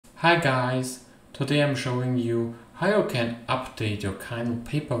Hi guys, today I'm showing you how you can update your Kindle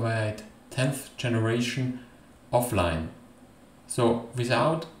Paperwhite 10th generation offline. So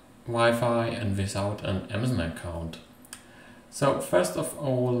without Wi-Fi and without an Amazon account. So first of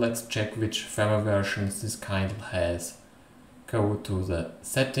all, let's check which firmware versions this Kindle has. Go to the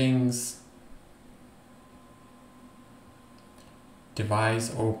settings,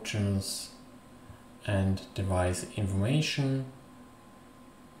 device options and device information.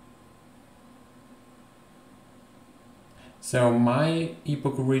 So my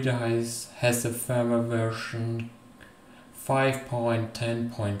ebook reader has a firmware version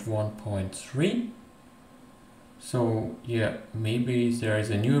 5.10.1.3. So yeah, maybe there is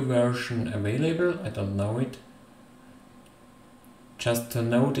a new version available, I don't know it. Just to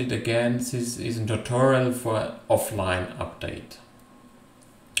note it again, this is a tutorial for an offline update.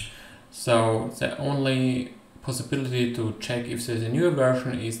 So the only possibility to check if there's a new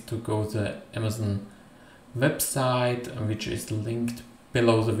version is to go to the Amazon website, which is linked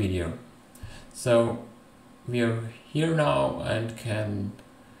below the video. So we are here now and can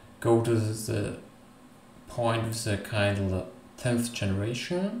go to the point with the Kindle 10th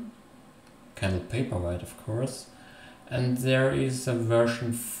generation, Kindle Paperwhite of course, and there is a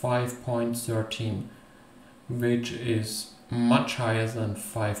version 5.13 which is much higher than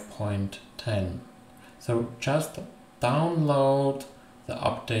 5.10. So just download the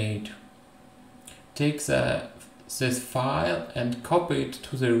update, take this file and copy it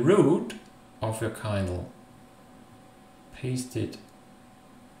to the root of your Kindle. Paste it.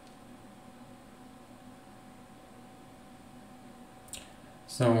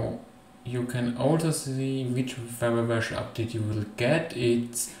 So you can also see which firmware version update you will get.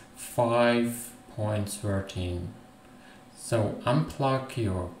 It's 5.13. So unplug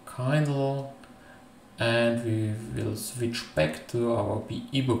your Kindle and we will switch back to our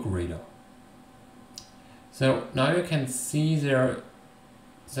ebook reader. So now you can see there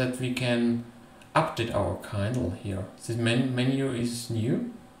that we can update our Kindle here. This menu is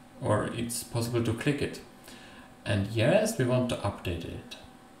new, or it's possible to click it. And yes, we want to update it.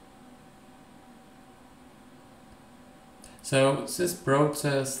 So this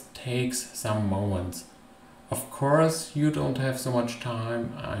process takes some moments. Of course, you don't have so much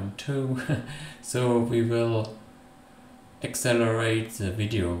time, I'm too, so we will accelerate the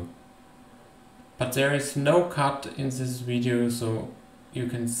video. But there is no cut in this video, so you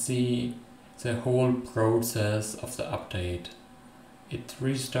can see the whole process of the update. It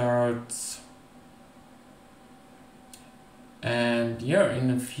restarts. And yeah, in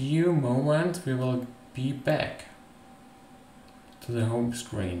a few moments we will be back to the home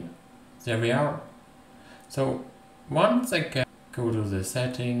screen. There we are. So once again, go to the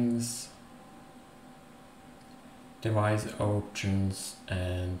settings, device options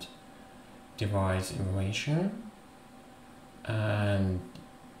and device information, and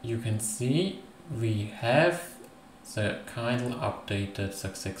you can see we have the Kindle updated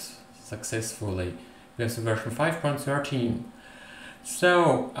successfully. We have the version 5.13.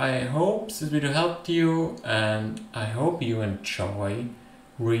 So I hope this video helped you, and I hope you enjoy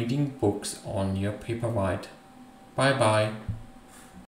reading books on your Paperwhite. Bye bye.